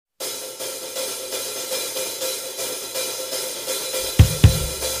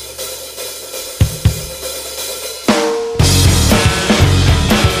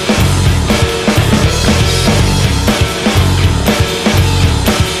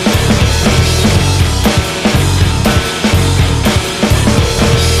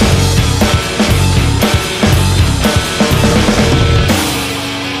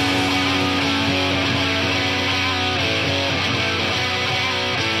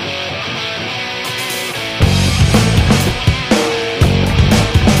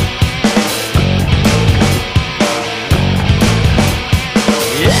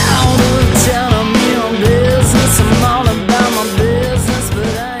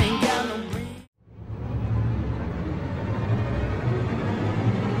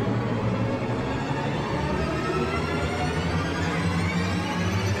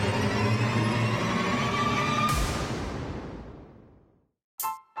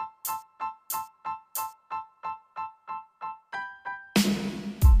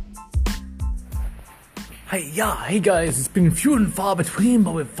Hey guys, it's been few and far between,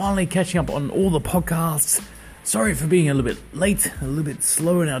 but we're finally catching up on all the podcasts. Sorry for being a little bit late, a little bit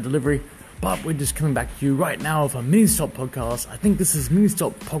slow in our delivery, but we're just coming back to you right now with a Mini Stop podcast. I think this is Mini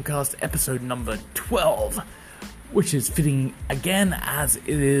Stop podcast episode number 12, which is fitting again as it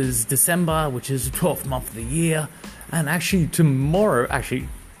is December, which is the 12th month of the year. And actually tomorrow,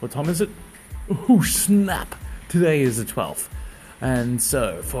 what time is it? Oh snap, today is the 12th. And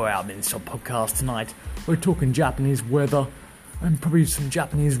so, for our Mini Stop podcast tonight, we're talking Japanese weather and probably some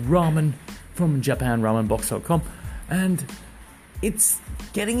Japanese ramen from JapanRamenBox.com. And it's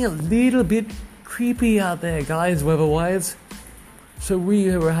getting a little bit creepy out there, guys, weather-wise. So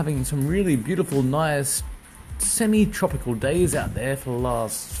we were having some really beautiful, nice, semi-tropical days out there for the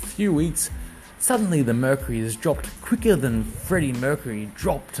last few weeks. Suddenly the mercury has dropped quicker than Freddie Mercury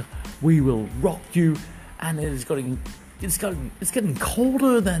dropped We Will Rock You, and it's getting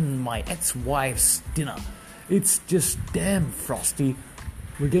colder than my ex-wife's dinner. It's just damn frosty.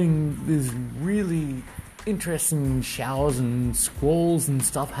 We're getting these really interesting showers and squalls and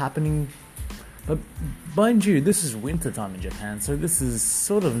stuff happening. But mind you, this is winter time in Japan, so this is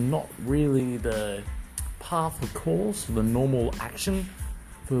sort of not really the path of course, the normal action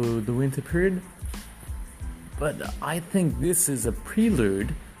for the winter period. But I think this is a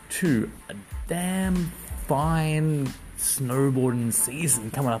prelude to a damn fine snowboarding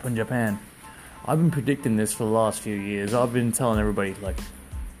season coming up in Japan. I've been predicting this for the last few years. I've been telling everybody,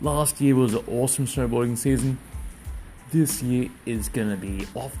 last year was an awesome snowboarding season. This year is gonna be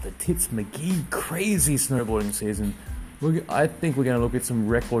off the tits McGee crazy snowboarding season. I think we're gonna look at some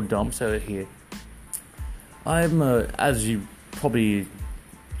record dumps out here. I'm, as you probably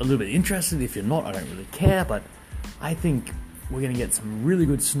a little bit interested. If you're not, I don't really care, but I think we're gonna get some really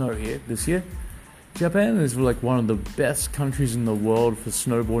good snow here this year. Japan is one of the best countries in the world for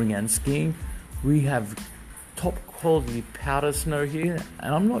snowboarding and skiing. We have top quality powder snow here,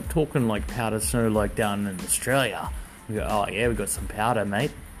 and I'm not talking powder snow down in Australia. We go, oh yeah, we got some powder,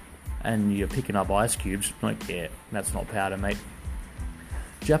 mate, and you're picking up ice cubes. Yeah, that's not powder, mate.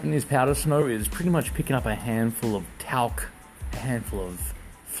 Japanese powder snow is pretty much picking up a handful of talc, a handful of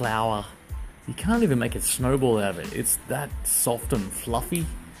flour. You can't even make a snowball out of it. It's that soft and fluffy.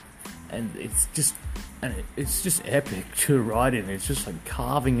 And it's just epic to ride in. It's just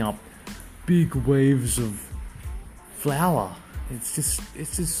carving up big waves of flour. It's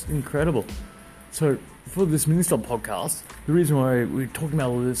just incredible. So for this Mini Stop podcast, the reason why we're talking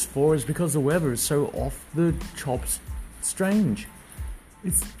about all this is because the weather is so off the chops strange.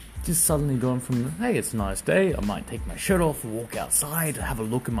 It's just suddenly gone from, hey, it's a nice day, I might take my shirt off, walk outside, have a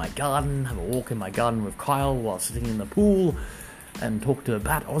look in my garden, have a walk in my garden with Kyle while sitting in the pool, and talk to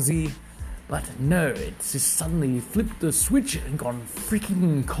Bat Aussie. But no, it's just suddenly flipped the switch and gone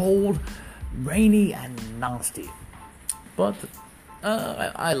freaking cold, rainy and nasty. But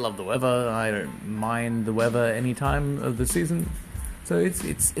I love the weather. I don't mind the weather any time of the season, so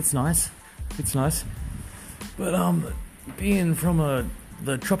it's nice. It's nice. But being from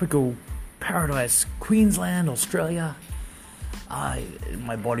the tropical paradise, Queensland, Australia,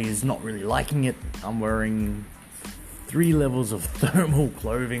 my body is not really liking it. I'm wearing 3 levels of thermal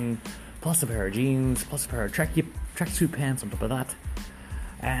clothing, plus a pair of jeans, plus a pair of tracksuit pants on top of that.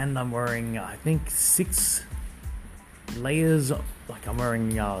 And I'm wearing, I think, 6 layers, I'm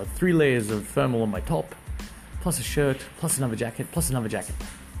wearing 3 layers of thermal on my top, plus a shirt, plus another jacket, plus another jacket.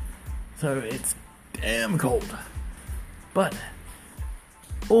 So it's damn cold. But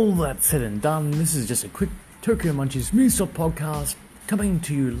all that said and done, this is just a quick Tokyo Munchies Mini Stop podcast coming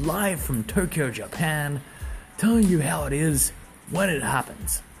to you live from Tokyo, Japan, telling you how it is when it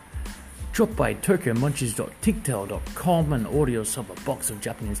happens. Drop by tokyomunchies.tictail.com and order yourself a box of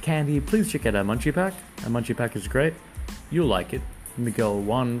Japanese candy. Please check out our Munchie Pack. Our Munchie Pack is great. You'll like it. Miguel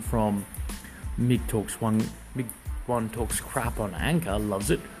 1 from Mig One Talks Crap on Anchor loves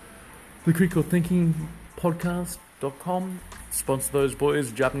it. The Critical Thinking Podcast.com sponsor those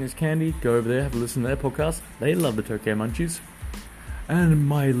boys Japanese candy. Go over there, have a listen to their podcast. They love the Tokyo Munchies. And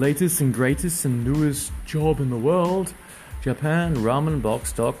my latest and greatest and newest job in the world,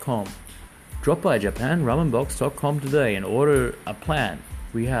 JapanRamenBox.com. Drop by JapanRamenBox.com today and order a plan.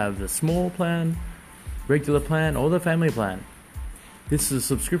 We have the small plan, regular plan, or the family plan. This is a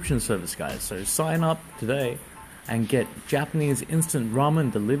subscription service, guys, so sign up today and get Japanese instant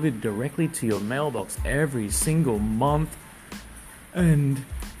ramen delivered directly to your mailbox every single month. And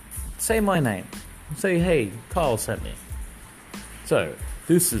say my name. Say, hey, Kyle sent me. So,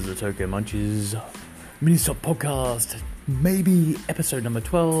 this is the Tokyo Munchies Mini Stop podcast, maybe episode number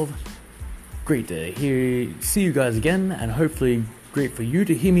 12. Great to see you guys again, and hopefully great for you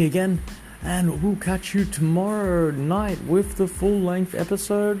to hear me again. and we'll catch you tomorrow night with the full-length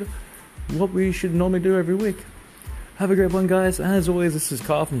episode, what we should normally do every week. Have a great one, guys, and as always, this is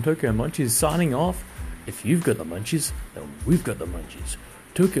Carl from Tokyo Munchies signing off. If you've got the munchies, then we've got the munchies.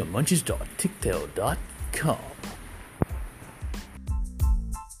 TokyoMunchies.ticktail.com